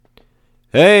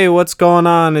Hey, what's going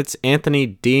on? It's Anthony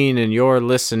Dean, and you're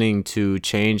listening to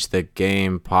Change the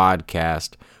Game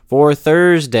podcast for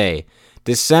Thursday,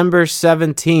 December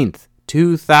 17th,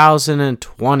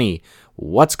 2020.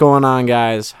 What's going on,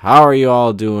 guys? How are you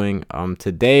all doing?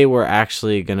 Today we're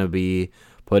actually going to be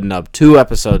putting up two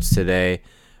episodes today.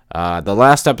 The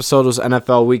last episode was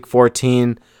NFL Week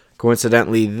 14.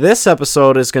 Coincidentally, this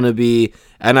episode is going to be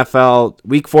NFL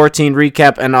Week 14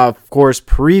 recap and, of course,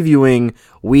 previewing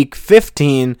Week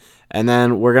 15. And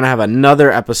then we're going to have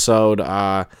another episode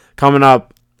coming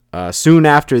up soon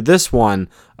after this one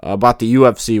about the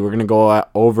UFC. We're going to go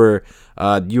over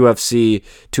UFC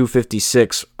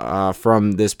 256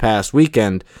 from this past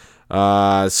weekend.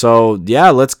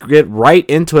 Let's get right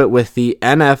into it with the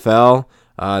NFL.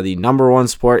 The number one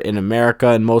sport in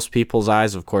America in most people's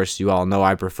eyes. Of course, you all know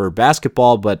I prefer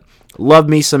basketball, but love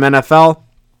me some NFL.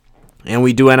 And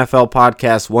we do NFL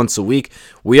podcasts once a week.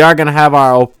 We are going to have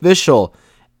our official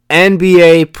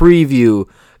NBA preview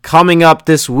coming up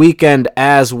this weekend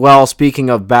as well, speaking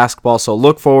of basketball. So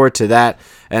look forward to that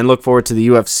and look forward to the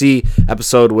UFC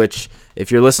episode, which,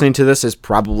 if you're listening to this, is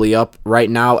probably up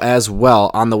right now as well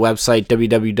on the website,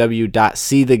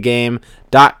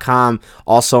 www.seethegame.com,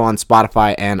 also on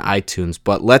Spotify and iTunes.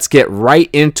 But let's get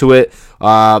right into it.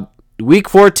 Week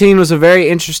 14 was a very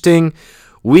interesting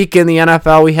week in the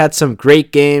NFL. We had some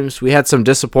great games. We had some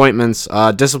disappointments.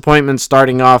 Disappointments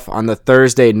starting off on the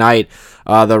Thursday night.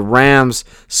 The Rams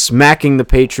smacking the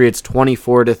Patriots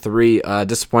 24-3.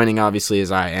 Disappointing, obviously,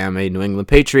 as I am a New England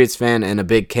Patriots fan and a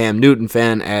big Cam Newton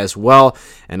fan as well.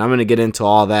 And I'm going to get into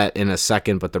all that in a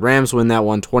second. But the Rams win that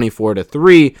one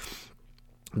 24-3.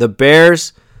 The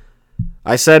Bears,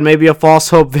 I said maybe a false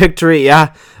hope victory.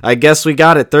 Yeah, I guess we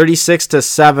got it.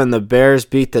 36-7. The Bears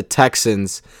beat the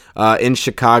Texans in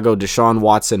Chicago. Deshaun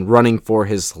Watson running for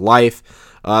his life.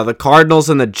 The Cardinals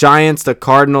and the Giants. The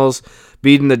Cardinals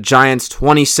beating the Giants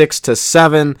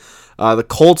 26-7. The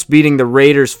Colts beating the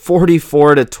Raiders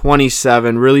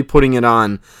 44-27. Really putting it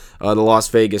on the Las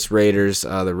Vegas Raiders.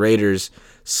 The Raiders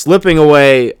slipping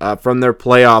away from their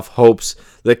playoff hopes.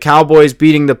 The Cowboys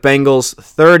beating the Bengals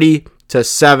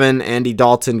 30-7. Andy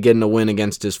Dalton getting a win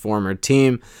against his former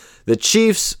team. The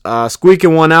Chiefs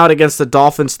squeaking one out against the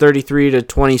Dolphins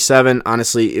 33-27.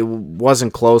 Honestly, it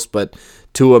wasn't close, but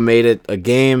Tua made it a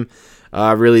game.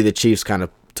 Really, the Chiefs kind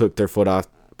of took their foot off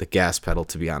the gas pedal,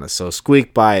 to be honest. So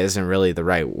squeak by isn't really the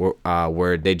right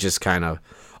word. They just kind of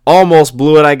almost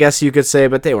blew it, I guess you could say,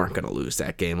 but they weren't going to lose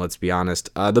that game, let's be honest.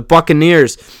 The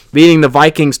Buccaneers beating the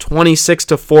Vikings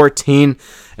 26-14,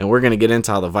 and we're going to get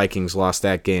into how the Vikings lost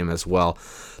that game as well.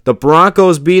 The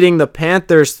Broncos beating the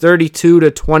Panthers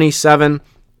 32-27.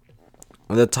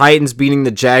 The Titans beating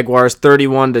the Jaguars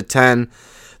 31-10.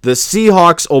 The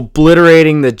Seahawks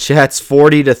obliterating the Jets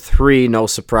 40-3. No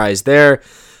surprise there.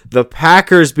 The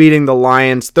Packers beating the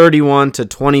Lions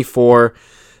 31-24.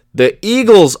 The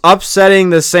Eagles upsetting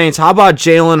the Saints. How about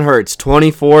Jalen Hurts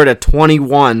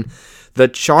 24-21? The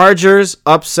Chargers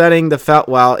upsetting the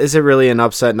well, is it really an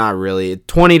upset? Not really.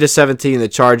 20-17. The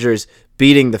Chargers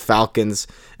beating the Falcons.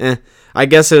 I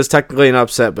guess it was technically an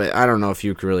upset, but I don't know if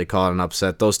you could really call it an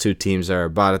upset. Those two teams are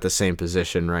about at the same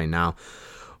position right now.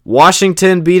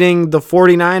 Washington beating the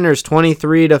 49ers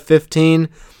 23-15.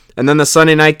 And then the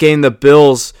Sunday night game, the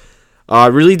Bills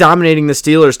really dominating the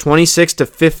Steelers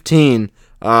 26-15.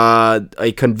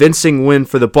 A convincing win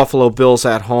for the Buffalo Bills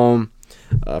at home.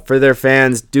 For their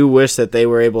fans, do wish that they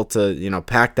were able to,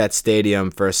 pack that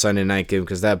stadium for a Sunday night game,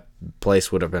 because that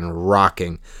place would have been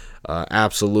rocking.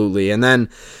 Absolutely. And then,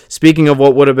 speaking of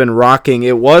what would have been rocking,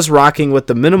 it was rocking with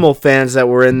the minimal fans that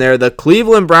were in there. The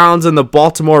Cleveland Browns and the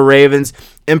Baltimore Ravens,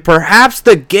 and perhaps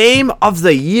the game of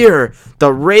the year.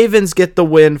 The Ravens get the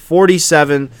win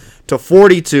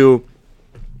 47-42.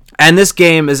 And this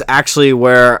game is actually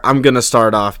where I'm going to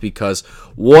start off, because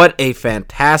what a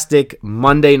fantastic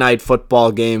Monday Night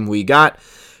Football game we got.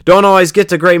 Don't always get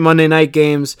to great Monday night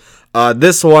games.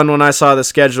 This one, when I saw the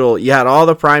schedule, you had all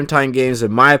the primetime games,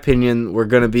 in my opinion, were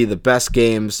going to be the best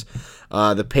games.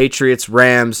 The Patriots,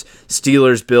 Rams,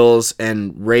 Steelers, Bills,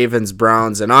 and Ravens,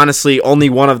 Browns. And honestly,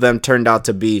 only one of them turned out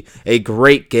to be a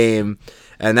great game,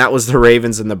 and that was the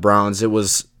Ravens and the Browns. It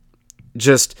was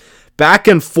just back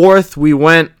and forth. We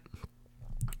went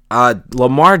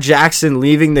Lamar Jackson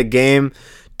leaving the game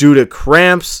due to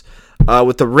cramps.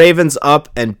 With the Ravens up,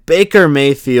 and Baker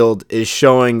Mayfield is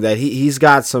showing that he's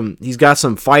got some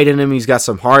fight in him, he's got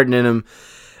some heart in him,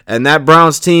 and that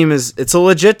Browns team it's a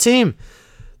legit team.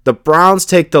 The Browns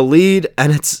take the lead,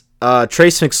 and it's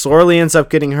Trace McSorley ends up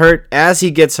getting hurt. As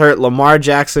he gets hurt, Lamar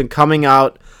Jackson coming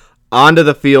out onto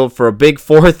the field for a big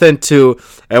 4th and 2,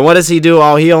 and what does he do?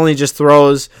 Oh, he only just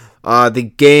throws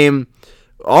the game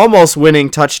almost winning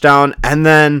touchdown, and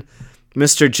then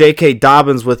Mr. J.K.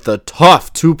 Dobbins with the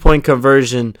tough 2-point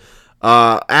conversion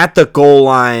at the goal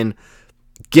line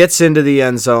gets into the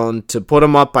end zone to put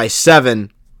them up by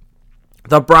 7.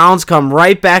 The Browns come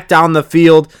right back down the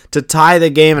field to tie the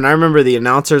game, and I remember the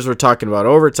announcers were talking about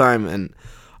overtime, and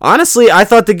honestly, I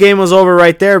thought the game was over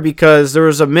right there because there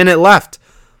was a minute left.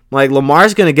 Like,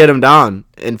 Lamar's going to get him down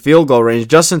in field goal range.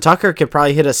 Justin Tucker can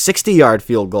probably hit a 60-yard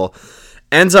field goal.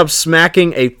 Ends up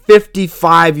smacking a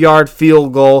 55-yard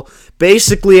field goal,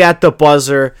 basically at the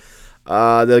buzzer.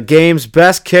 The game's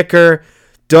best kicker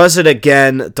does it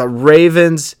again. The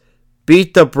Ravens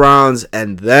beat the Browns,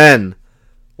 and then,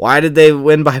 why did they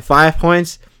win by 5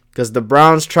 points? Because the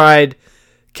Browns tried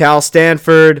Cal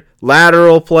Stanford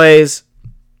lateral plays,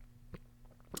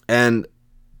 and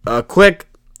a quick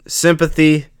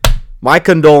sympathy, my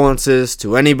condolences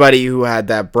to anybody who had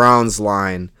that Browns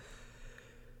line,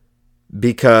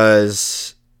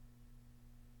 because,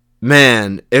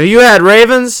 man, if you had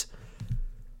Ravens,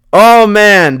 oh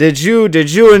man, did you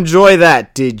enjoy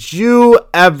that? Did you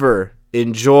ever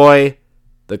enjoy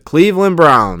the Cleveland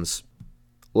Browns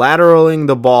lateraling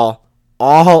the ball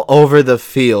all over the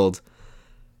field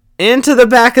into the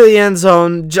back of the end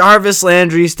zone? Jarvis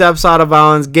Landry steps out of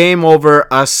bounds, game over,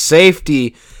 a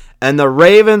safety, and the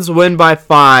Ravens win by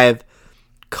 5,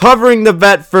 covering the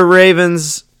bet for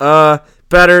Ravens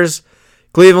bettors,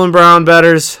 Cleveland Brown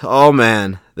bettors. Oh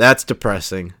man, that's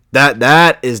depressing.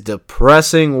 That is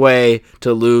depressing way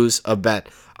to lose a bet.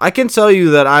 I can tell you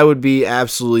that I would be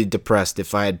absolutely depressed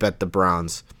if I had bet the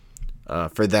Browns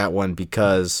for that one,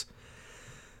 because,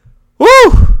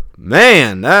 whoo,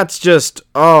 man, that's just,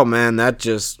 oh man, it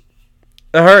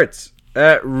hurts.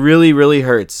 That really, really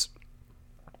hurts.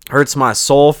 Hurts my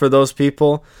soul for those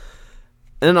people.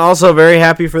 And also very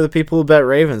happy for the people who bet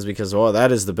Ravens, because, well,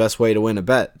 that is the best way to win a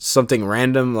bet. Something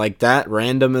random like that,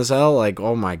 random as hell. Like,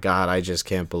 oh my God, I just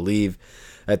can't believe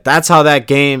that that's how that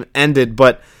game ended.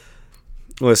 But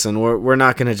listen, we're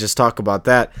not going to just talk about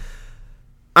that.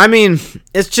 I mean,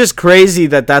 it's just crazy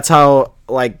that that's how,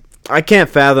 like, I can't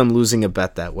fathom losing a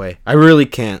bet that way. I really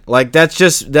can't. Like,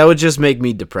 that would just make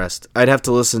me depressed. I'd have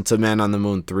to listen to Man on the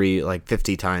Moon 3 like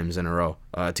 50 times in a row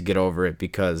to get over it,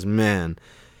 because, man,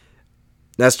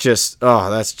 that's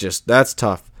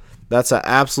tough. That's an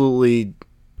absolutely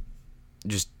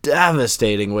just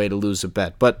devastating way to lose a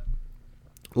bet. But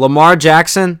Lamar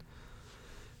Jackson,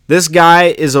 this guy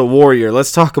is a warrior.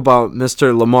 Let's talk about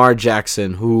Mr. Lamar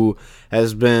Jackson, who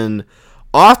has been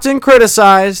often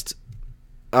criticized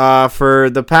for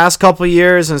the past couple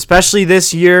years, and especially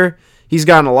this year. He's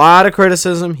gotten a lot of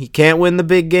criticism. He can't win the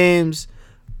big games.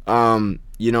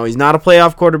 He's not a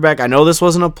playoff quarterback. I know this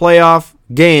wasn't a playoff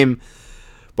game,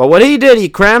 but what he did, he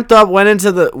cramped up, went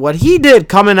into what he did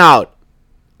coming out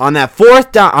on that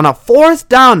fourth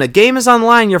down, the game is on the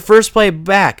line, your first play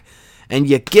back, and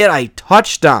you get a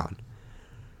touchdown.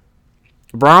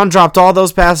 Brown dropped all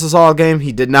those passes all game.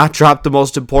 He did not drop the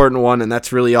most important one, and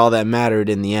that's really all that mattered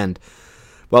in the end.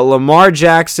 But Lamar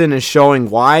Jackson is showing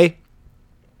why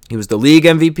he was the league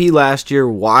MVP last year,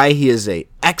 why he is an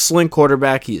excellent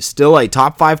quarterback. He is still a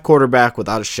top 5 quarterback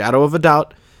without a shadow of a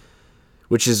doubt,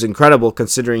 which is incredible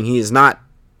considering he is not,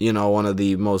 one of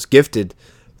the most gifted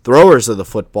throwers of the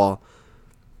football.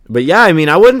 But yeah, I mean,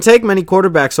 I wouldn't take many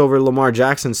quarterbacks over Lamar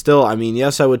Jackson still. I mean,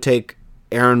 yes, I would take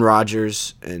Aaron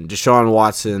Rodgers and Deshaun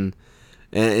Watson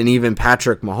and even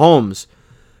Patrick Mahomes.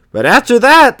 But after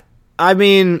that, I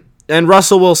mean, and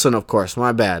Russell Wilson, of course,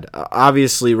 my bad.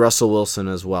 Obviously, Russell Wilson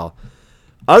as well.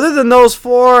 Other than those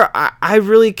 4, I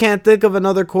really can't think of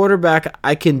another quarterback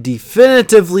I can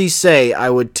definitively say I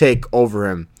would take over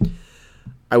him.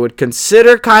 I would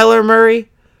consider Kyler Murray,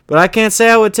 but I can't say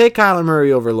I would take Kyler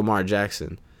Murray over Lamar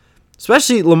Jackson.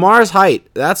 Especially Lamar's height.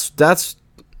 That's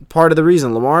part of the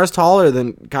reason. Lamar is taller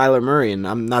than Kyler Murray, and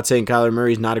I'm not saying Kyler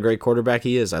Murray's not a great quarterback.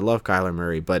 He is. I love Kyler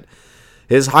Murray, but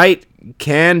his height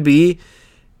can be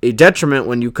a detriment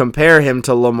when you compare him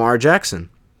to Lamar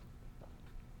Jackson.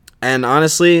 And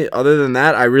honestly, other than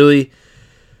that, I really,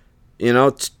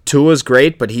 Tua's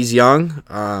great, but he's young.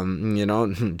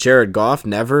 Jared Goff,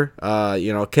 never.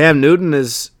 Cam Newton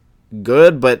is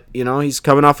good, but, he's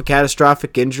coming off a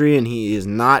catastrophic injury, and he is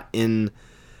not in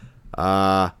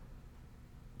the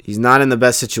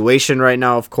best situation right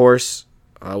now, of course,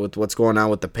 with what's going on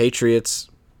with the Patriots.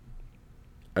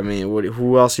 I mean,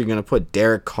 who else are you going to put?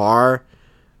 Derek Carr?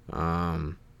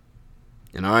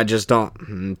 I just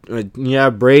don't. Yeah,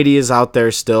 Brady is out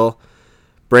there still.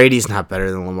 Brady's not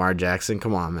better than Lamar Jackson.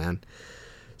 Come on, man.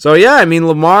 So, yeah, I mean,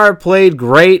 Lamar played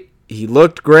great. He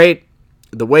looked great.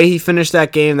 The way he finished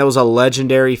that game, that was a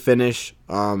legendary finish.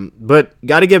 But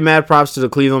got to give mad props to the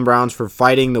Cleveland Browns for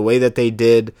fighting the way that they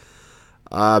did.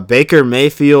 Baker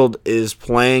Mayfield is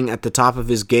playing at the top of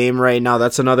his game right now.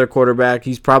 That's another quarterback.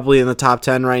 He's probably in the top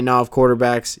 10 right now of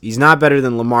quarterbacks. He's not better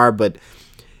than Lamar, but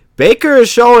Baker is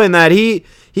showing that he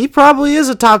probably is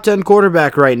a top 10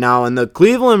 quarterback right now. And the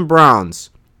Cleveland Browns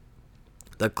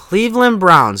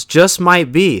just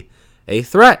might be a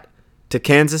threat to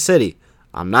Kansas City.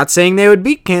 I'm not saying they would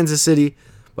beat Kansas City,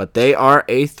 but they are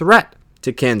a threat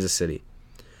to Kansas City.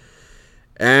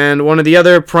 And one of the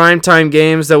other primetime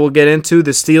games that we'll get into,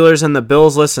 the Steelers and the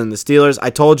Bills. Listen, the Steelers, I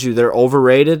told you, they're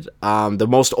overrated. The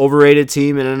most overrated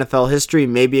team in NFL history,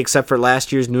 maybe except for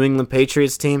last year's New England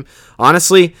Patriots team.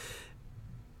 Honestly,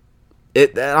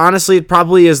 it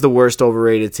probably is the worst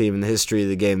overrated team in the history of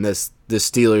the game, this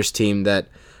Steelers team that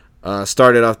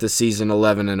started off the season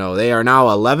 11-0. They are now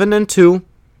 11-2.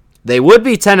 They would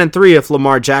be 10-3 if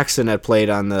Lamar Jackson had played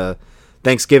on the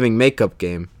Thanksgiving makeup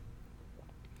game.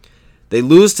 They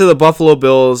lose to the Buffalo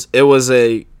Bills. It was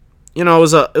an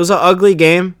ugly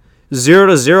game,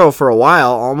 0-0 for a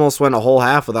while. Almost went a whole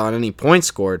half without any points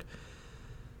scored.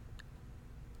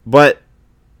 But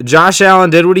Josh Allen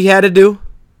did what he had to do.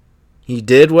 He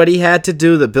did what he had to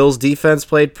do. The Bills' defense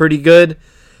played pretty good.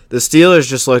 The Steelers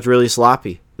just looked really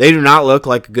sloppy. They do not look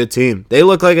like a good team. They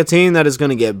look like a team that is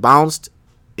going to get bounced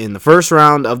in the first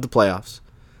round of the playoffs.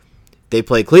 They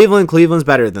play Cleveland. Cleveland's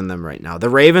better than them right now. The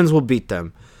Ravens will beat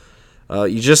them.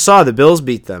 You just saw the Bills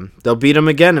beat them. They'll beat them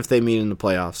again if they meet in the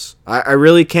playoffs. I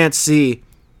really can't see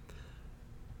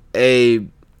a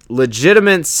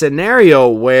legitimate scenario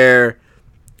where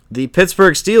the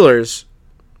Pittsburgh Steelers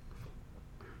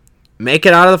make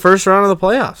it out of the first round of the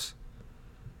playoffs.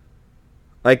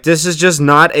 Like, this is just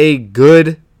not a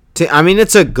good team. I mean,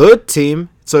 it's a good team.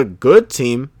 It's a good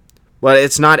team, but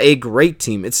it's not a great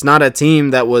team. It's not a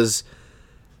team that was,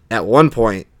 at one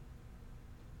point,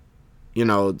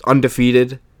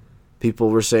 undefeated. People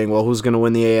were saying, well, who's going to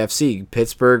win the AFC?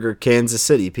 Pittsburgh or Kansas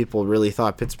City? People really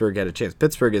thought Pittsburgh had a chance.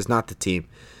 Pittsburgh is not the team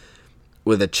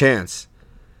with a chance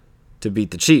to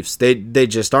beat the Chiefs. They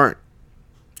just aren't.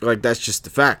 Like, that's just the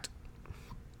fact.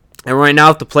 And right now,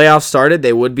 if the playoffs started,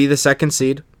 they would be the second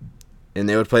seed. And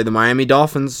they would play the Miami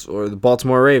Dolphins or the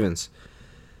Baltimore Ravens.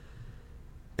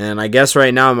 And I guess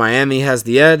right now Miami has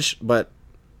the edge, but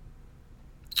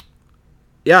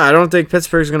yeah, I don't think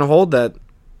Pittsburgh's going to hold that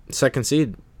second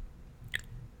seed. I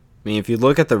mean, if you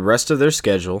look at the rest of their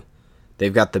schedule,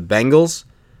 they've got the Bengals,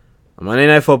 Monday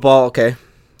Night Football, okay,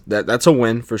 that's a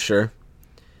win for sure.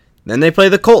 Then they play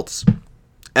the Colts.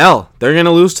 They're going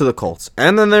to lose to the Colts.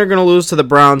 And then they're going to lose to the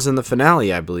Browns in the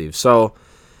finale, I believe. So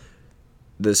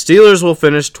the Steelers will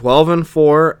finish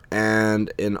 12-4,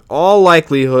 and in all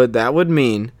likelihood, that would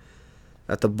mean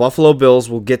that the Buffalo Bills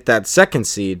will get that second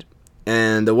seed.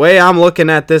 And the way I'm looking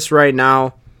at this right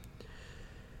now,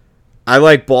 I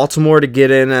like Baltimore to get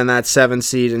in on that 7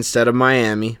 seed instead of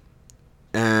Miami.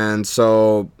 And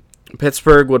so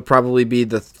Pittsburgh would probably be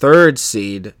the 3rd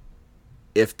seed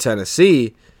if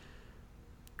Tennessee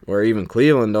or even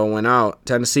Cleveland don't win out.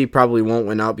 Tennessee probably won't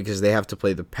win out because they have to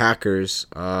play the Packers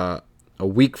a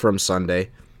week from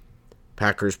Sunday.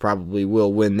 Packers probably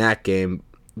will win that game.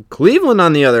 Cleveland,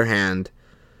 on the other hand,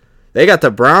 they got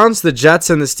the Browns, the Jets,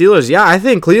 and the Steelers. Yeah, I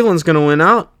think Cleveland's going to win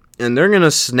out, and they're going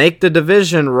to snake the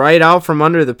division right out from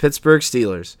under the Pittsburgh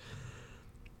Steelers.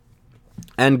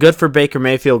 And good for Baker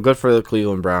Mayfield, good for the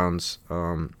Cleveland Browns.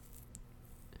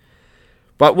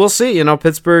 But we'll see.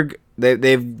 Pittsburgh,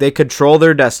 they control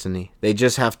their destiny. They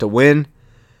just have to win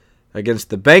against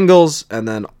the Bengals, and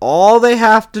then all they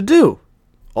have to do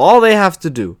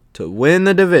to win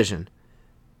the division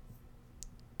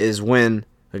is win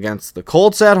against the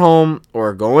Colts at home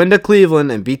or go into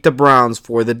Cleveland and beat the Browns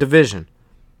for the division.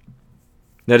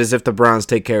 That is if the Browns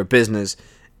take care of business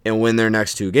and win their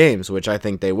next 2 games, which I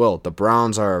think they will. The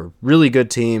Browns are a really good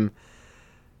team.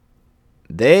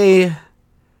 They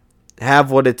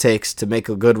have what it takes to make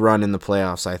a good run in the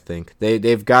playoffs, I think.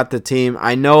 They've got the team.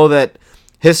 I know that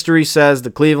history says the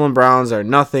Cleveland Browns are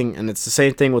nothing, and it's the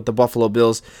same thing with the Buffalo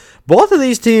Bills. Both of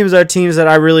these teams are teams that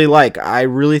I really like. I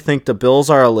really think the Bills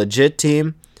are a legit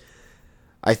team.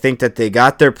 I think that they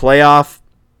got their playoff,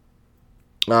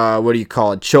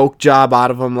 choke job out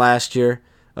of them last year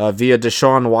via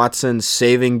Deshaun Watson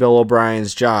saving Bill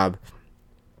O'Brien's job.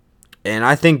 And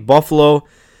I think Buffalo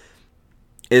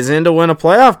is in to win a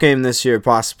playoff game this year,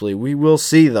 possibly. We will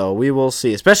see, though. We will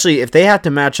see. Especially if they have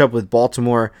to match up with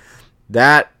Baltimore.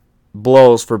 That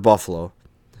blows for Buffalo.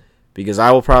 Because I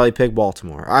will probably pick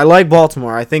Baltimore. I like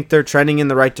Baltimore. I think they're trending in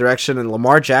the right direction. And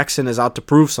Lamar Jackson is out to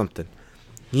prove something.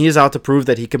 He is out to prove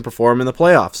that he can perform in the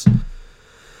playoffs.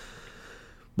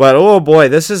 But oh boy,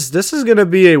 this is going to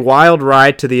be a wild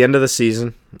ride to the end of the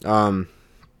season. I'm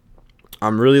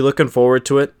really looking forward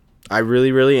to it. I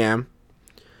really, really am.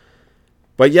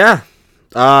 But yeah,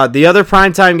 the other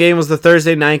primetime game was the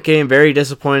Thursday night game. Very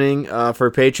disappointing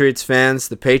for Patriots fans.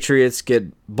 The Patriots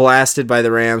get blasted by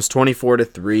the Rams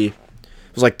 24-3. It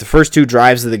was like the first two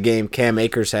drives of the game, Cam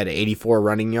Akers had 84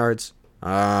 running yards.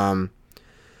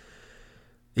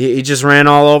 He just ran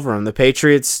all over him. The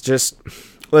Patriots just...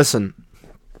 Listen,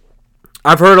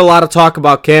 I've heard a lot of talk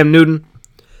about Cam Newton,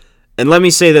 and let me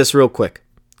say this real quick.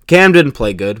 Cam didn't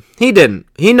play good. He didn't.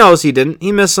 He knows he didn't.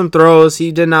 He missed some throws.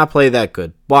 He did not play that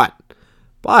good. But,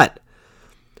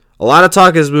 a lot of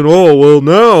talk has been, oh, well,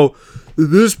 now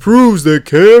this proves that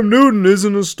Cam Newton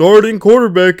isn't a starting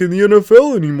quarterback in the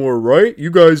NFL anymore, right?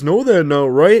 You guys know that now,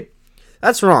 right?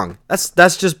 That's wrong.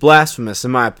 That's just blasphemous,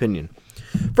 in my opinion.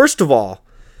 First of all,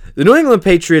 the New England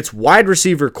Patriots wide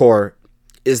receiver core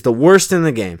is the worst in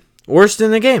the game. Worst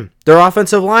in the game. Their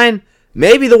offensive line,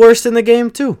 maybe the worst in the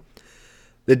game, too.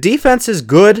 The defense is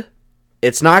good.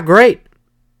 It's not great.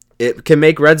 It can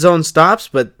make red zone stops,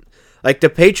 but like the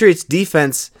Patriots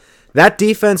defense, that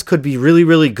defense could be really,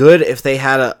 really good if they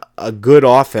had a good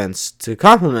offense to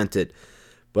complement it.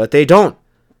 But they don't.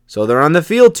 So they're on the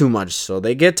field too much, so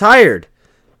they get tired.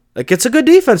 Like, it's a good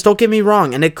defense, don't get me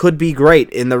wrong, and it could be great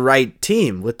in the right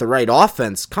team with the right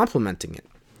offense complementing it.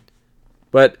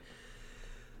 But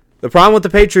the problem with the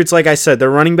Patriots, like I said, their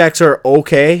running backs are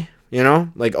okay,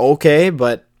 okay,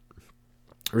 but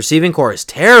receiving core is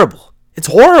terrible. It's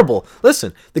horrible.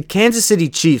 Listen, the Kansas City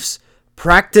Chiefs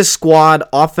practice squad,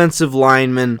 offensive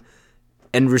linemen,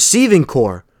 and receiving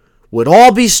core would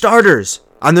all be starters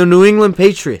on the New England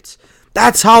Patriots.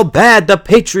 That's how bad the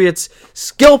Patriots'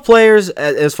 skill players,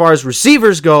 as far as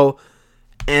receivers go,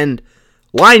 and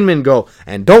linemen go.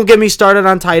 And don't get me started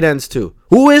on tight ends, too.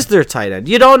 Who is their tight end?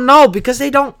 You don't know because they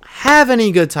don't have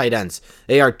any good tight ends.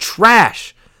 They are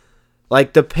trash.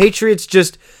 Like, the Patriots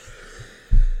just...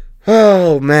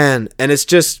 Oh, man. And it's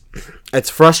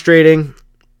frustrating.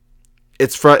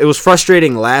 It was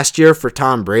frustrating last year for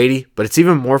Tom Brady, but it's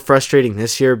even more frustrating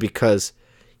this year because,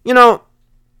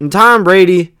 Tom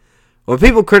Brady... When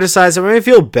people criticize him, I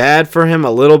feel bad for him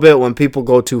a little bit when people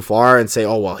go too far and say,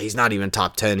 oh, well, he's not even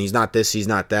top 10. He's not this, he's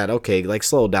not that. Okay,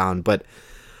 slow down. But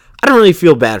I don't really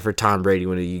feel bad for Tom Brady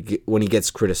when he gets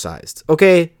criticized.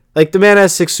 Okay? The man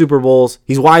has 6 Super Bowls.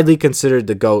 He's widely considered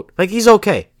the GOAT. He's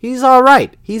okay. He's all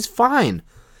right. He's fine.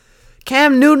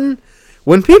 Cam Newton,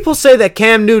 when people say that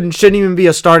Cam Newton shouldn't even be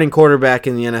a starting quarterback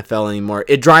in the NFL anymore,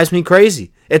 it drives me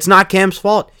crazy. It's not Cam's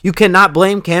fault. You cannot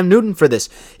blame Cam Newton for this.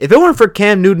 If it weren't for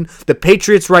Cam Newton, the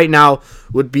Patriots right now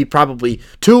would be probably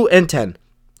 2-10.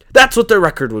 That's what their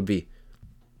record would be.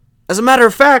 As a matter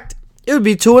of fact, it would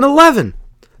be 2-11.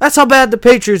 That's how bad the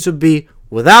Patriots would be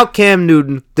without Cam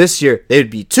Newton this year. They would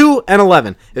be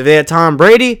 2-11. If they had Tom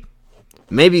Brady,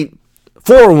 maybe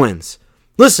 4 wins.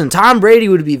 Listen, Tom Brady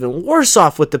would be even worse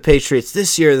off with the Patriots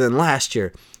this year than last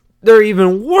year. They're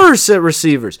even worse at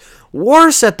receivers,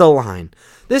 worse at the line.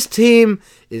 This team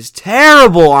is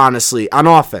terrible, honestly, on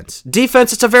offense.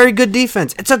 Defense, it's a very good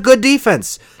defense. It's a good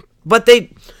defense. But they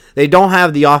don't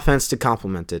have the offense to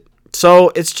complement it. So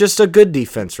it's just a good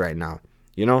defense right now,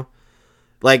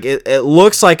 It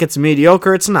looks like it's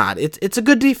mediocre. It's not. It's a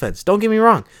good defense. Don't get me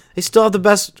wrong. They still have the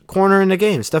best corner in the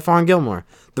game, Stephon Gilmore,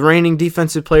 the reigning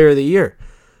defensive player of the year.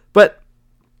 But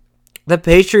the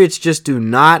Patriots just do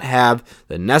not have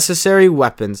the necessary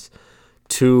weapons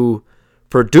to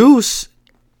produce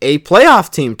a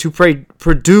playoff team, to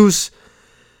produce,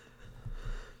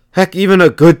 heck, even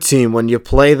a good team when you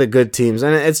play the good teams.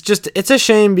 And it's a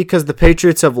shame because the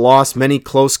Patriots have lost many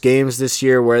close games this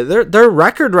year where their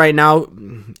record right now,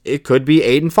 it could be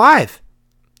 8-5.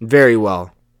 Very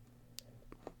well.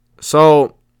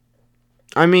 So,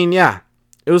 yeah,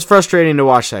 it was frustrating to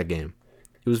watch that game.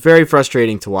 It was very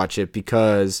frustrating to watch it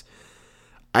because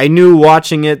I knew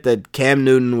watching it that Cam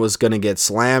Newton was going to get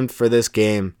slammed for this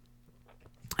game.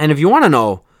 And if you want to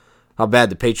know how bad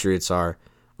the Patriots are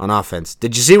on offense,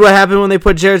 did you see what happened when they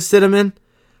put Jarrett Stidham in?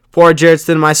 Poor Jarrett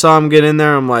Stidham, I saw him get in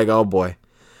there. I'm like, oh boy.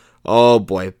 Oh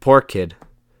boy, poor kid.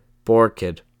 Poor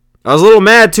kid. I was a little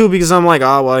mad too because I'm like,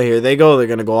 oh well, here they go. They're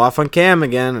going to go off on Cam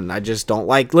again. And I just don't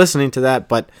like listening to that.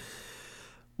 But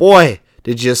boy,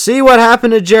 did you see what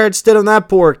happened to Jarrett Stidham? That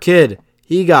poor kid.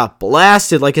 He got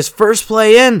blasted his first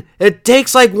play in. It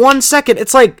takes 1 second.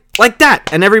 It's like that.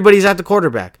 And everybody's at the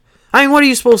quarterback. What are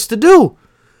you supposed to do?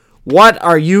 What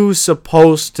are you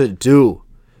supposed to do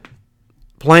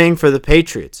playing for the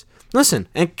Patriots? Listen,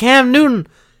 and Cam Newton,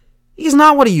 he's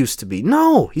not what he used to be.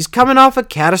 No, he's coming off a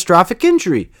catastrophic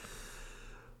injury.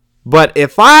 But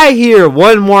if I hear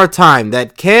one more time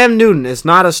that Cam Newton is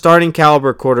not a starting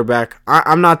caliber quarterback,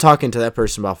 I'm not talking to that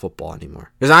person about football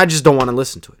anymore. Because I just don't want to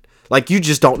listen to it. Like, you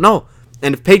just don't know.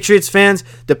 And if Patriots fans,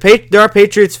 there are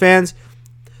Patriots fans,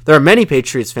 there are many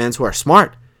Patriots fans who are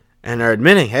smart and are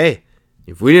admitting, hey,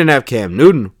 if we didn't have Cam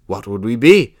Newton, what would we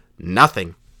be?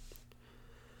 Nothing.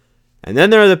 And then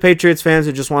there are the Patriots fans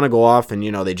who just want to go off and,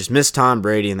 they just miss Tom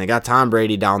Brady and they got Tom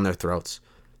Brady down their throats.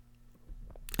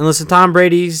 And listen, Tom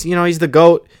Brady's, he's the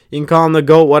GOAT. You can call him the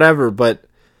GOAT, whatever, but,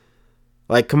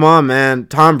 come on, man.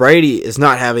 Tom Brady is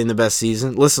not having the best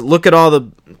season. Listen, look at all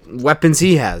the weapons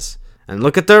he has, and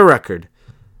look at their record.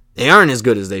 They aren't as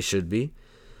good as they should be.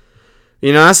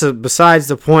 That's besides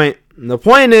the point. The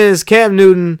point is, Cam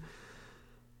Newton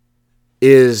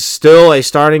is still a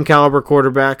starting caliber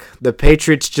quarterback. The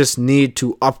Patriots just need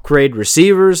to upgrade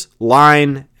receivers,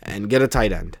 line, and get a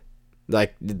tight end.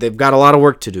 They've got a lot of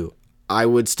work to do. I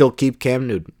would still keep Cam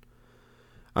Newton.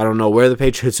 I don't know where the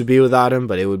Patriots would be without him,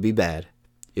 but it would be bad.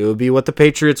 It would be what the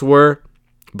Patriots were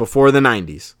before the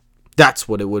 90s. That's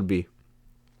what it would be.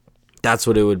 That's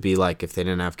what it would be like if they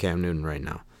didn't have Cam Newton right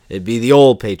now. It'd be the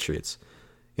old Patriots.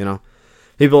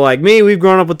 People like me, we've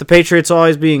grown up with the Patriots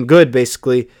always being good,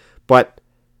 basically. But,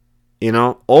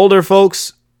 older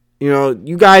folks,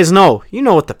 you guys know. You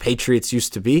know what the Patriots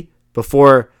used to be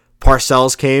before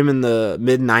Parcells came in the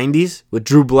mid-90s with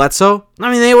Drew Bledsoe.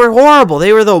 They were horrible.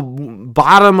 They were the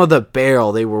bottom of the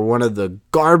barrel. They were one of the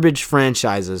garbage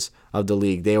franchises of the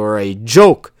league. They were a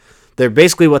joke. They're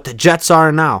basically what the Jets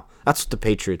are now. That's what the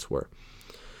Patriots were.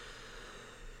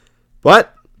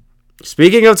 But,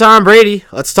 speaking of Tom Brady,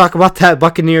 let's talk about that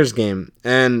Buccaneers game.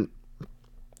 And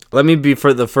let me be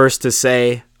the first to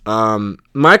say,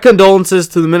 my condolences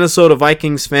to the Minnesota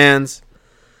Vikings fans.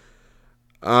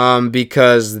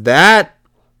 Because that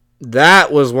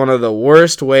was one of the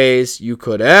worst ways you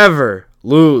could ever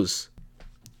lose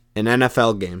an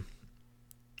NFL game.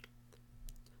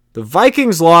 The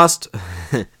Vikings lost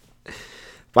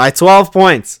by 12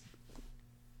 points.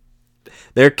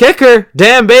 Their kicker,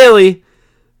 Dan Bailey,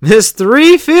 missed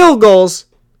 3 field goals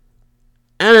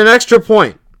and an extra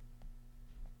point.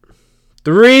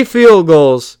 3 field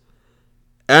goals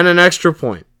and an extra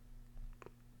point.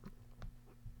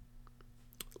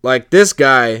 This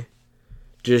guy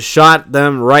just shot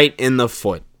them right in the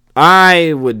foot.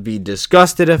 I would be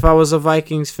disgusted if I was a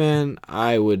Vikings fan.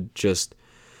 I would just...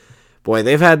 Boy,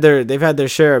 they've had their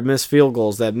share of missed field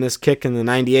goals. That missed kick in the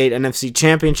 98 NFC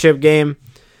Championship game.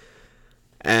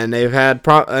 And they've had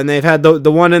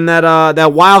the one in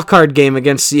that wild card game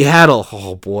against Seattle.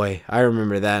 Oh boy, I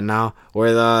remember that now.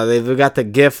 Where they've got the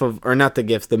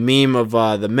the meme of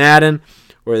the Madden,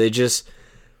 where they just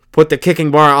put the kicking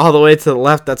bar all the way to the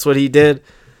left. That's what he did.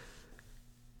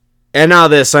 And now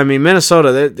this.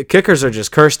 Minnesota, the kickers are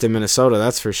just cursed in Minnesota.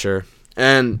 That's for sure.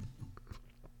 And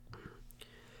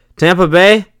Tampa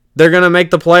Bay, they're gonna make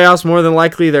the playoffs more than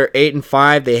likely. They're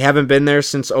 8-5. They haven't been there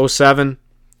since 2007.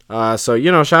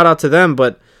 So, shout out to them.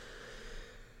 But,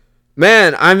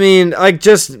 man,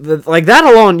 just that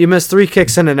alone, you missed 3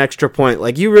 kicks and an extra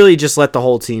point. You really just let the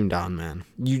whole team down, man.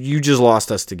 You just lost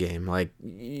us the game.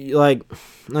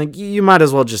 You might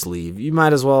as well just leave. You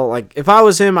might as well, if I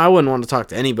was him, I wouldn't want to talk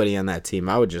to anybody on that team.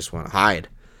 I would just want to hide.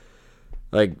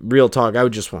 Real talk, I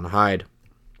would just want to hide.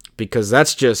 Because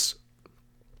that's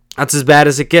as bad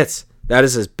as it gets. That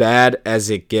is as bad as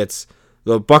it gets.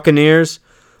 The Buccaneers...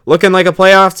 looking like a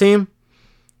playoff team.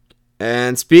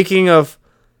 And speaking of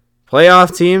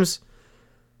playoff teams,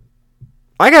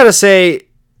 I gotta say,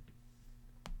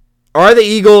 are the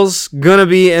Eagles gonna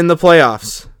be in the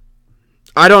playoffs?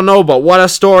 I don't know, but what a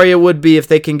story it would be if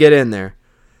they can get in there.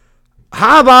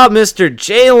 How about Mr.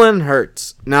 Jalen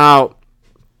Hurts? Now,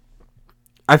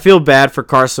 I feel bad for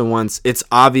Carson Wentz. It's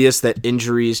obvious that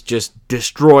injuries just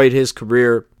destroyed his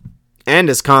career and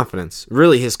his confidence.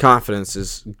 Really, his confidence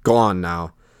is gone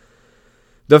now.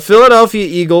 The Philadelphia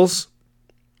Eagles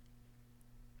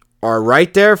are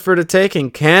right there for the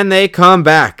taking. Can they come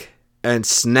back and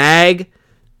snag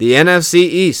the NFC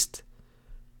East?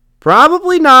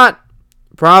 Probably not.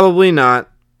 Probably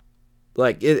not.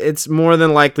 It's more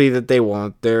than likely that they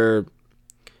won't. They're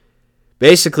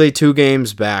basically 2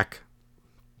 games back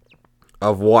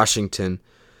of Washington.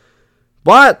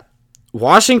 But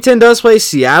Washington does play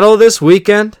Seattle this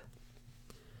weekend.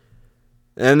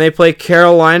 And they play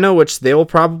Carolina, which they will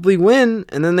probably win.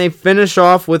 And then they finish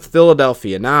off with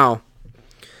Philadelphia. Now,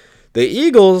 the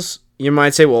Eagles, you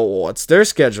might say, well, what's their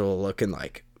schedule looking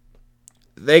like?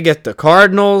 They get the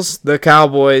Cardinals, the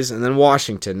Cowboys, and then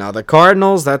Washington. Now, the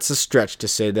Cardinals, that's a stretch to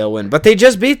say they'll win. But they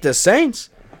just beat the Saints.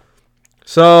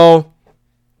 So,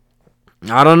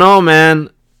 I don't know, man.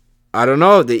 I don't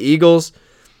know. The Eagles,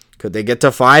 could they get to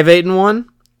 5-8-1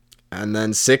 and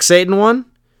then 6-8-1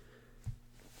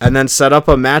 and then set up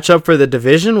a matchup for the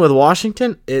division with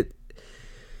Washington?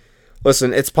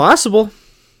 Listen, it's possible.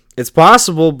 It's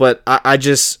possible, but I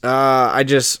just,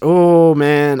 oh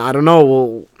man, I don't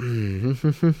know.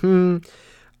 Well,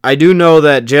 I do know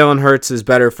that Jalen Hurts is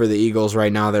better for the Eagles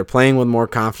right now. They're playing with more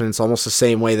confidence, almost the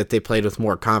same way that they played with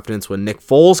more confidence when Nick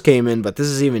Foles came in, but this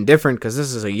is even different because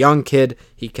this is a young kid.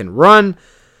 He can run.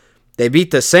 They beat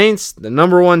the Saints, the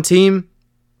number 1 team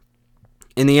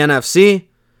in the NFC.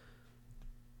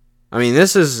 I mean,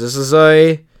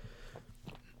 the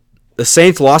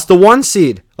Saints lost the 1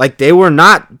 seed. Like, they were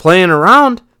not playing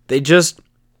around. They just,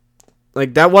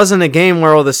 like, that wasn't a game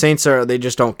where, the Saints they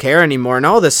just don't care anymore.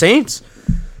 No, the Saints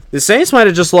might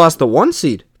have just lost the 1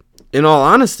 seed. In all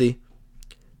honesty,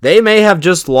 they may have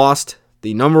just lost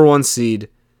the number 1 seed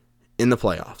in the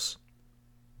playoffs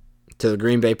to the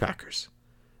Green Bay Packers.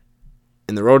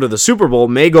 And the road to the Super Bowl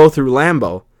may go through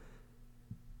Lambeau.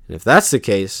 And if that's the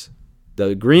case,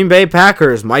 the Green Bay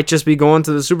Packers might just be going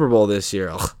to the Super Bowl this year.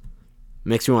 Ugh.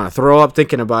 Makes me want to throw up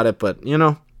thinking about it, but,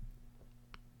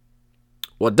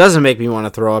 what doesn't make me want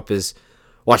to throw up is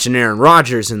watching Aaron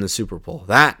Rodgers in the Super Bowl.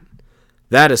 That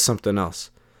is something else.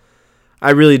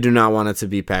 I really do not want it to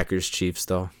be Packers-Chiefs,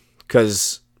 though,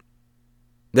 because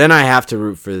then I have to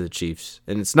root for the Chiefs.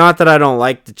 And it's not that I don't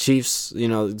like the Chiefs,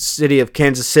 city of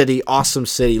Kansas City, awesome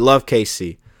city, love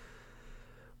KC.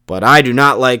 But I do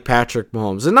not like Patrick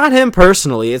Mahomes. And not him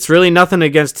personally. It's really nothing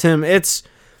against him. It's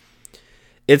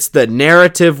the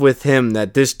narrative with him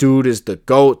that this dude is the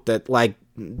GOAT, that, like,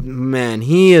 man,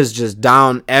 he is just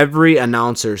down every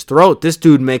announcer's throat. This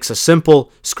dude makes a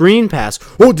simple screen pass.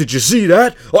 Oh, did you see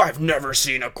that? Oh, I've never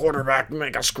seen a quarterback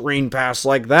make a screen pass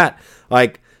like that.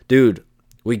 Like, dude,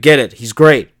 we get it. He's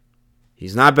great.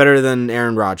 He's not better than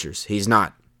Aaron Rodgers. He's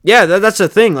not. Yeah, that's the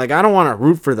thing. Like, I don't want to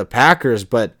root for the Packers,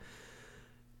 but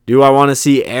do I want to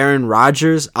see Aaron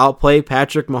Rodgers outplay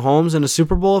Patrick Mahomes in a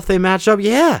Super Bowl if they match up?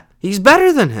 Yeah, he's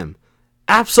better than him.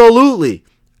 Absolutely.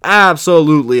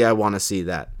 Absolutely, I want to see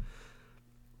that.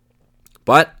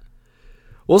 But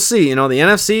we'll see. The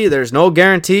NFC, there's no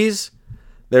guarantees.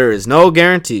 There is no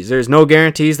guarantees. There's no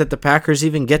guarantees that the Packers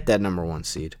even get that number 1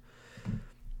 seed.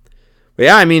 But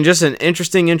yeah, I mean, just an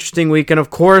interesting week. And of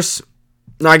course,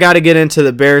 I got to get into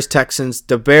the Bears-Texans.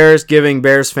 The Bears giving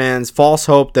Bears fans false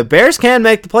hope. The Bears can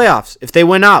make the playoffs if they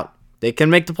win out. They can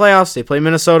make the playoffs. They play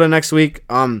Minnesota next week.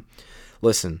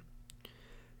 Listen.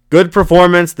 Good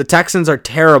performance. The Texans are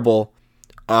terrible.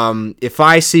 If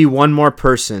I see one more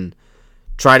person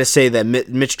try to say that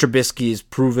Mitch Trubisky is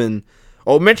proven,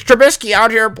 Mitch Trubisky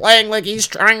out here playing like he's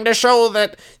trying to show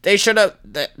that they should have,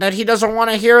 that he doesn't want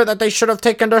to hear that they should have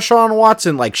taken Deshaun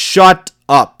Watson. Like, shut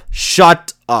up.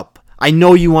 Shut up. I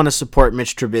know you want to support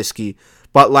Mitch Trubisky,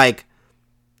 but, like,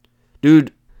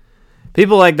 dude,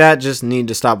 people like that just need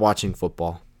to stop watching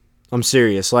football. I'm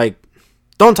serious. Like,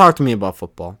 don't talk to me about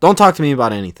football. Don't talk to me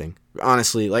about anything.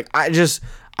 Honestly, like, I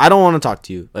don't want to talk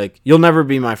to you. Like, you'll never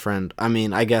be my friend. I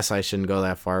mean, I guess I shouldn't go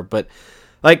that far, but,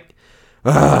 like,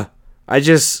 stop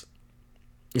disrespecting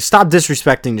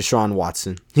Deshaun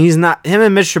Watson. Him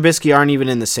and Mitch Trubisky aren't even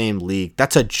in the same league.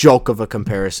 That's a joke of a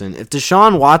comparison. If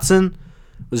Deshaun Watson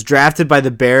was drafted by the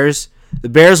Bears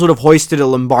would have hoisted a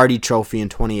Lombardi trophy in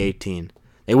 2018.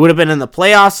 They would have been in the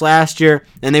playoffs last year,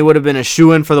 and they would have been a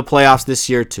shoo-in for the playoffs this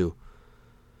year too.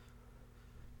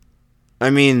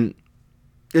 I mean,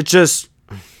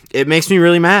 it makes me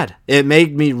really mad. It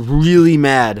made me really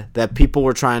mad that people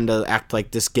were trying to act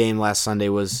like this game last Sunday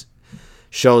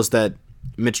shows that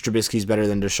Mitch Trubisky's better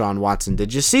than Deshaun Watson.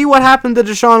 Did you see what happened to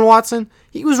Deshaun Watson?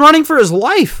 He was running for his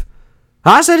life.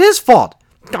 How's that his fault?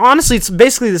 Honestly, it's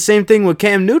basically the same thing with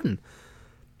Cam Newton.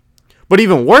 But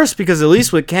even worse, because at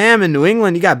least with Cam in New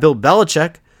England, you got Bill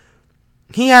Belichick.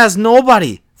 He has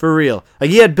nobody, for real.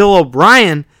 Like, he had Bill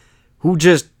O'Brien, who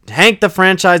just Hank, the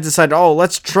franchise, decided,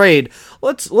 let's trade.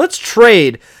 Let's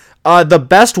trade the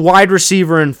best wide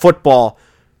receiver in football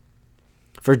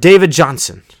for David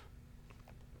Johnson.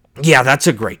 Yeah, that's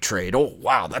a great trade. Oh,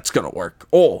 wow, that's going to work.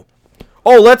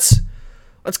 Let's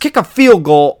kick a field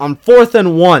goal on 4th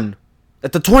and 1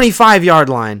 at the 25-yard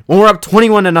line when we're up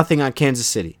 21-0 on Kansas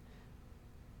City.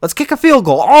 Let's kick a field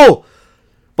goal.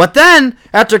 But then,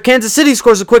 after Kansas City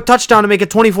scores a quick touchdown to make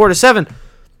it 24-7,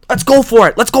 let's go for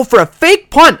it. Let's go for a fake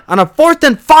punt on a 4th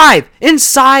and 5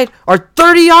 inside our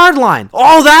 30-yard line.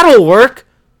 That'll work.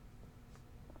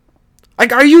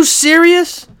 Like, are you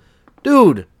serious?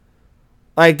 Dude.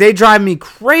 Like, they drive me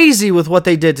crazy with what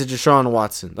they did to Deshaun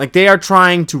Watson. Like, they are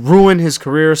trying to ruin his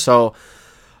career, so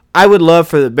I would love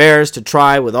for the Bears to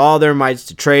try with all their mights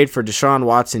to trade for Deshaun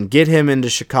Watson, get him into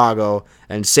Chicago,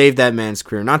 and save that man's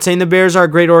career. Not saying the Bears are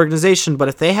a great organization, but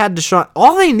if they had Deshaun,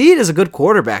 all they need is a good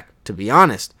quarterback, to be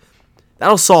honest.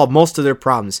 That'll solve most of their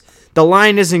problems. The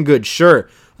line isn't good, sure.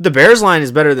 The Bears line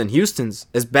is better than Houston's.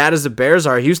 As bad as the Bears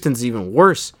are, Houston's even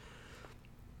worse.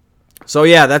 So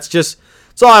yeah, that's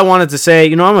all I wanted to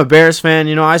say. I'm a Bears fan.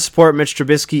 I support Mitch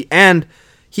Trubisky, and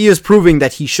he is proving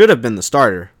that he should have been the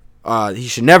starter. He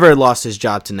should never have lost his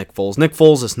job to Nick Foles. Nick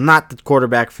Foles is not the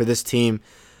quarterback for this team.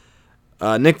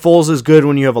 Nick Foles is good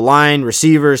when you have a line,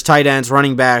 receivers, tight ends,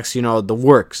 running backs, the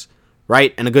works,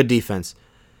 right? And a good defense.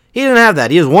 He didn't have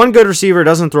that. He has one good receiver,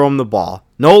 doesn't throw him the ball.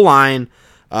 No line.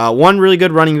 One really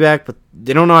good running back, but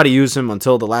they don't know how to use him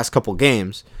until the last couple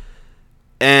games.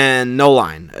 And no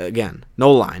line. Again,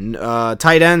 no line.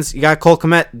 Tight ends, you got Cole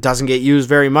Kmet, doesn't get used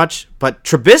very much. But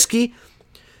Trubisky,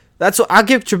 that's what I'll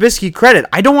give Trubisky credit.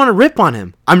 I don't want to rip on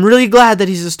him. I'm really glad that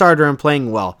he's a starter and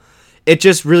playing well. It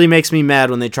just really makes me mad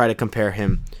when they try to compare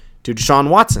him to Deshaun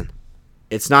Watson.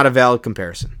 It's not a valid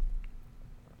comparison.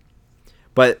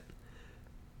 But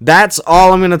that's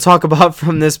all I'm going to talk about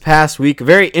from this past week. A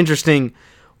very interesting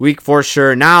week for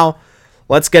sure. Now,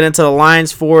 let's get into the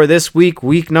lines for this week,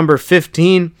 week number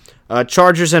 15.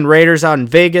 Chargers and Raiders out in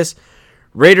Vegas.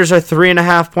 Raiders are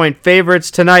 3.5-point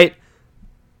favorites tonight.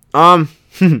 I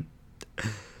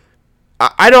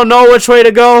don't know which way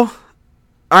to go.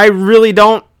 I really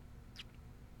don't.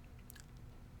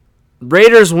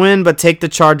 Raiders win, but take the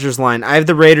Chargers line. I have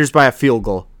the Raiders by a field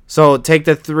goal. So take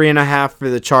the 3.5 for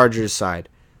the Chargers side.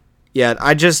 Yeah,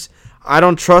 I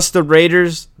don't trust the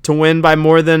Raiders to win by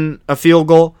more than a field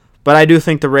goal, but I do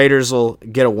think the Raiders will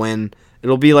get a win.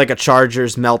 It'll be like a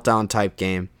Chargers meltdown type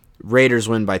game. Raiders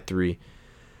win by 3.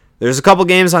 There's a couple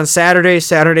games on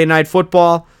Saturday Night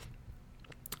Football.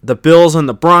 The Bills and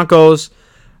the Broncos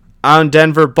out in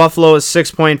Denver. Buffalo is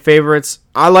 6-point favorites.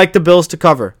 I like the Bills to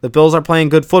cover. The Bills are playing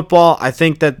good football. I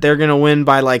think that they're going to win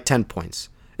by like 10 points.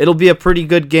 It'll be a pretty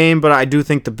good game, but I do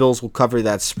think the Bills will cover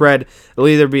that spread. It'll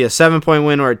either be a 7-point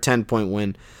win or a 10-point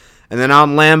win. And then out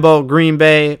in Lambeau, Green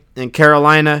Bay and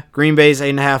Carolina. Green Bay's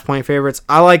 8.5-point favorites.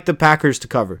 I like the Packers to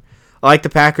cover. I like the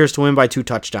Packers to win by 2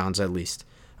 touchdowns at least.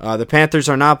 The Panthers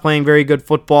are not playing very good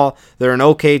football. They're an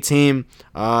okay team.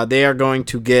 They are going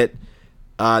to get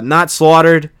not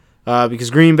slaughtered because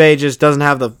Green Bay just doesn't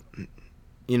have the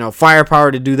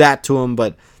firepower to do that to them.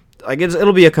 But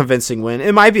it'll be a convincing win.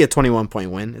 It might be a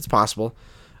 21-point win. It's possible.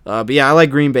 But yeah, I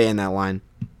like Green Bay in that line.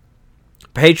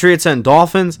 Patriots and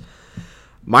Dolphins.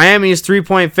 Miami is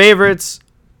 3-point favorites.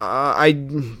 I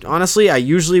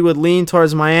usually would lean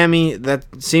towards Miami. That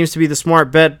seems to be the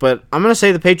smart bet, but I'm going to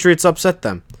say the Patriots upset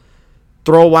them.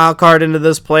 Throw a wild card into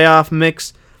this playoff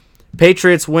mix.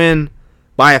 Patriots win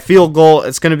by a field goal.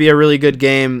 It's going to be a really good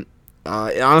game.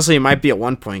 Honestly, it might be a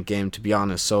 1-point game, to be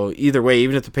honest. So either way,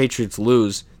 even if the Patriots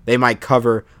lose, they might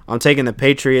cover. I'm taking the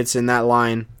Patriots in that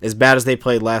line. As bad as they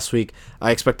played last week, I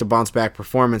expect a bounce-back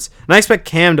performance. And I expect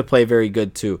Cam to play very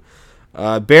good, too.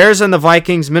 Bears and the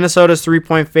Vikings. Minnesota's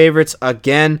 3-point favorites.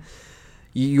 Again,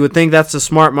 you would think that's the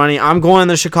smart money. I'm going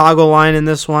the Chicago line in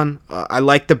this one. I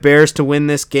like the Bears to win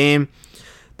this game.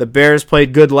 The Bears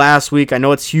played good last week. I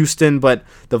know it's Houston, but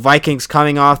the Vikings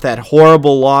coming off that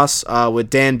horrible loss with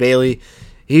Dan Bailey.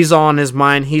 He's on his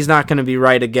mind. He's not going to be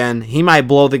right again. He might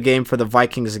blow the game for the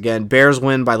Vikings again. Bears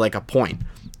win by like a point.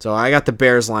 So I got the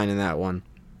Bears line in that one.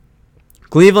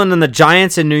 Cleveland and the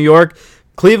Giants in New York.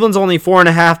 Cleveland's only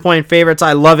 4.5-point favorites.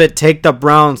 I love it. Take the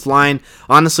Browns line.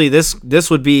 Honestly, this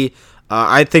would be,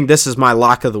 I think this is my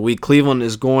lock of the week. Cleveland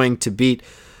is going to beat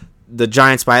the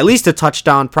Giants by at least a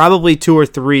touchdown, probably 2 or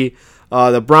 3.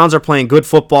 The Browns are playing good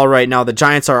football right now. The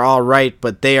Giants are all right,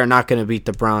 but they are not going to beat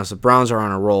the Browns. The Browns are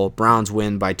on a roll. Browns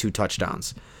win by 2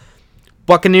 touchdowns.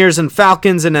 Buccaneers and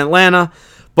Falcons in Atlanta.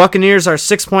 Buccaneers are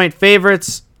 6-point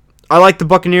favorites. I like the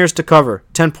Buccaneers to cover.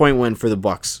 10-point win for the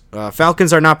Bucs.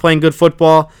 Falcons are not playing good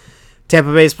football.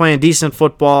 Tampa Bay is playing decent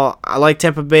football. I like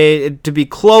Tampa Bay to be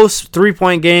close,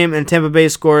 3-point game, and Tampa Bay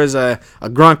scores a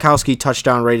Gronkowski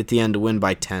touchdown right at the end to win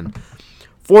by 10.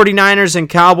 49ers and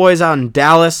Cowboys out in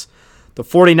Dallas. The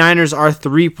 49ers are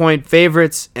 3-point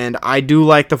favorites, and I do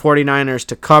like the 49ers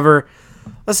to cover.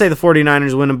 Let's say the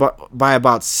 49ers win by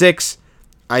about 6.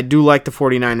 I do like the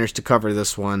 49ers to cover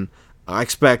this one. I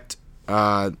expect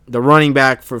the running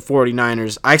back for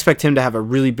 49ers, I expect him to have a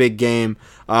really big game.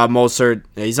 Mostert,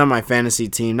 he's on my fantasy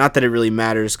team. Not that it really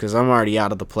matters because I'm already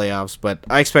out of the playoffs, but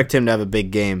I expect him to have a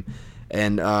big game.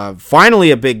 And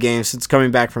finally a big game since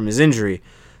coming back from his injury.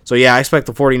 So yeah, I expect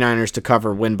the 49ers to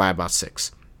cover, win by about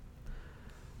 6.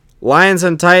 Lions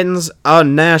and Titans out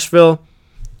in Nashville.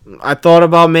 I thought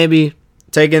about maybe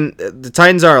The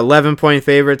Titans are 11-point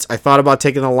favorites. I thought about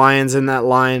taking the Lions in that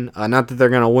line. Not that they're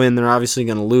going to win. They're obviously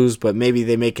going to lose, but maybe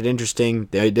they make it interesting.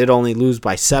 They did only lose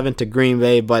by 7 to Green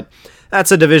Bay, but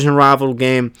that's a division rival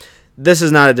game. This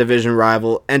is not a division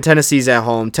rival, and Tennessee's at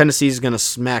home. Tennessee's going to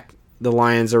smack the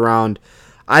Lions around.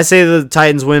 I say the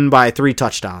Titans win by 3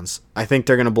 touchdowns. I think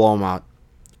they're going to blow them out.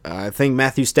 I think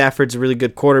Matthew Stafford's a really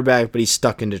good quarterback, but he's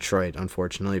stuck in Detroit,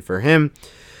 unfortunately for him.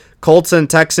 Colts and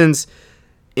Texans.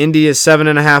 Indy is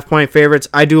 7.5-point favorites.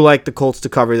 I do like the Colts to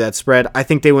cover that spread. I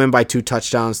think they win by 2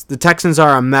 touchdowns. The Texans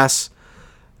are a mess.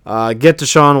 Get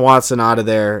Deshaun Watson out of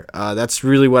there. That's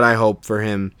really what I hope for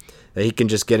him, that he can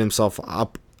just get himself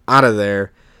up out of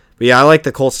there. But yeah, I like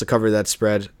the Colts to cover that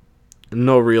spread.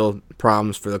 No real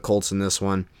problems for the Colts in this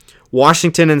one.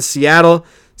 Washington and Seattle.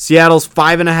 Seattle's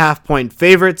 5.5-point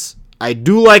favorites. I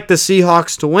do like the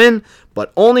Seahawks to win,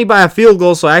 but only by a field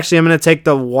goal. So actually, I'm going to take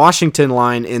the Washington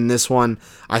line in this one.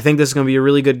 I think this is going to be a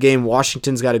really good game.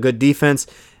 Washington's got a good defense,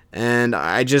 and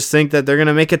I just think that they're going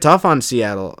to make it tough on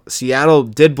Seattle. Seattle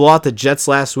did blow out the Jets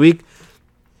last week,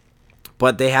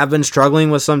 but they have been struggling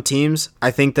with some teams.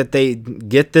 I think that they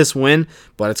get this win,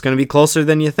 but it's going to be closer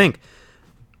than you think.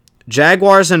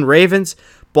 Jaguars and Ravens.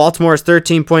 Baltimore's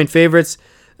 13-point favorites.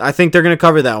 I think they're going to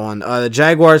cover that one. The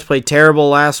Jaguars played terrible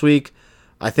last week.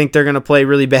 I think they're going to play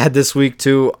really bad this week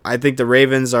too. I think the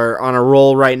Ravens are on a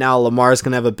roll right now. Lamar's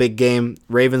going to have a big game.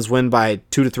 Ravens win by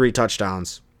 2 to 3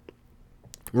 touchdowns.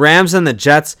 Rams and the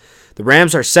Jets. The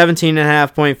Rams are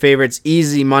 17.5-point favorites.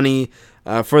 Easy money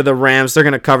for the Rams. They're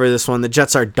going to cover this one. The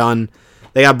Jets are done.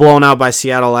 They got blown out by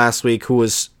Seattle last week, who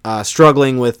was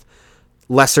struggling with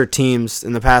lesser teams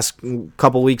in the past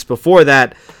couple weeks before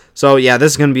that. So, yeah,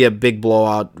 this is going to be a big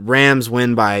blowout. Rams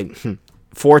win by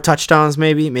 4 touchdowns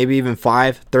maybe even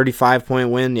 5. 35-point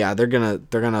win. Yeah, they're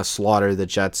gonna slaughter the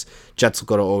Jets. Jets will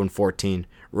go to 0-14.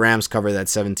 Rams cover that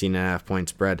 17.5-point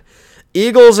spread.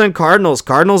 Eagles and Cardinals.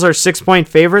 Cardinals are 6-point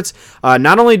favorites.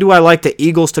 Not only do I like the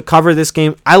Eagles to cover this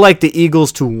game, I like the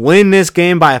Eagles to win this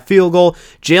game by a field goal.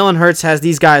 Jalen Hurts has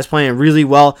these guys playing really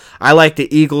well. I like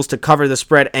the Eagles to cover the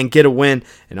spread and get a win.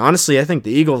 And honestly, I think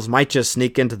the Eagles might just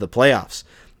sneak into the playoffs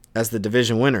as the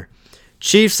division winner.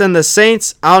 Chiefs and the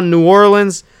Saints out in New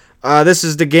Orleans. This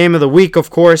is the game of the week, of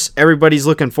course. Everybody's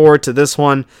looking forward to this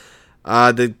one.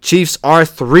 The Chiefs are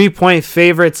 3-point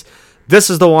favorites. This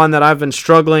is the one that I've been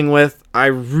struggling with. I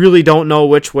really don't know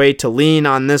which way to lean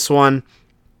on this one.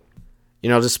 You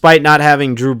know, despite not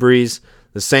having Drew Brees,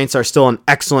 the Saints are still an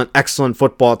excellent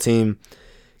football team.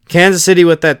 Kansas City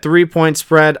with that 3-point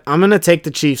spread. I'm going to take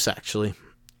the Chiefs, actually.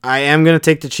 I am going to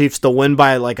take the Chiefs to win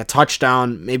by like a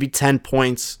touchdown, maybe 10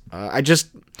 points.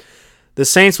 The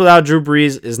Saints without Drew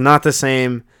Brees is not the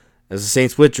same as the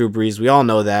Saints with Drew Brees. We all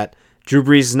know that. Drew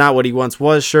Brees is not what he once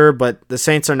was, sure, but the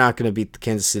Saints are not going to beat the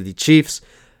Kansas City Chiefs.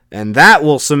 And that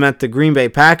will cement the Green Bay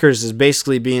Packers as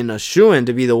basically being a shoo-in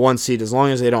to be the 1 seed as long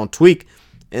as they don't tweak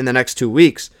in the next 2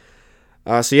 weeks.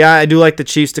 So yeah, I do like the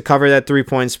Chiefs to cover that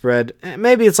 3-point spread.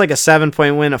 Maybe it's like a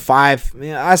 7-point win, a 5.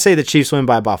 I say the Chiefs win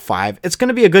by about 5. It's going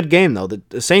to be a good game, though.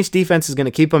 The Saints defense is going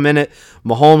to keep them in it.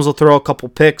 Mahomes will throw a couple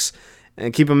picks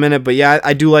and keep them in it. But yeah,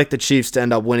 I do like the Chiefs to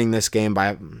end up winning this game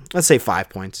by, let's say, 5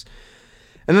 points.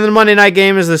 And then the Monday night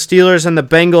game is the Steelers and the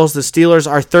Bengals. The Steelers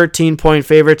are 13-point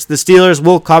favorites. The Steelers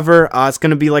will cover. It's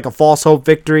going to be like a false hope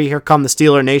victory. Here come the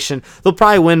Steeler Nation. They'll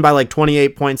probably win by like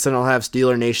 28 points, and I'll have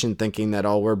Steeler Nation thinking that,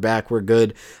 oh, we're back, we're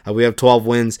good. We have 12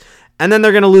 wins. And then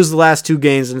they're going to lose the last 2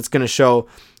 games, and it's going to show.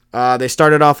 They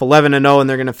started off 11-0, and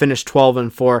they're going to finish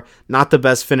 12-4. Not the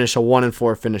best finish, a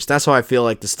 1-4 finish. That's how I feel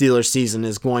like the Steelers season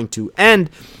is going to end.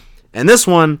 And this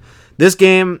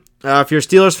game, if you're a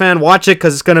Steelers fan, watch it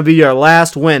because it's going to be your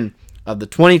last win of the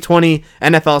 2020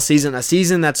 NFL season. A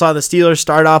season that saw the Steelers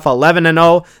start off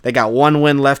 11-0. They got 1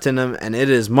 win left in them, and it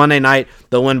is Monday night.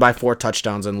 They'll win by 4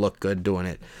 touchdowns and look good doing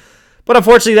it. But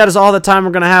unfortunately, that is all the time we're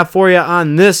going to have for you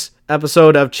on this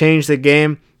episode of Change the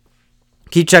Game.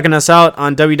 Keep checking us out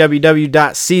on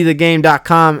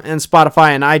www.seethegame.com and Spotify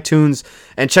and iTunes.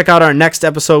 And check out our next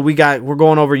episode. We're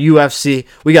going over UFC.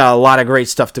 We got a lot of great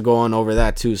stuff to go on over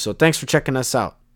that too. So thanks for checking us out.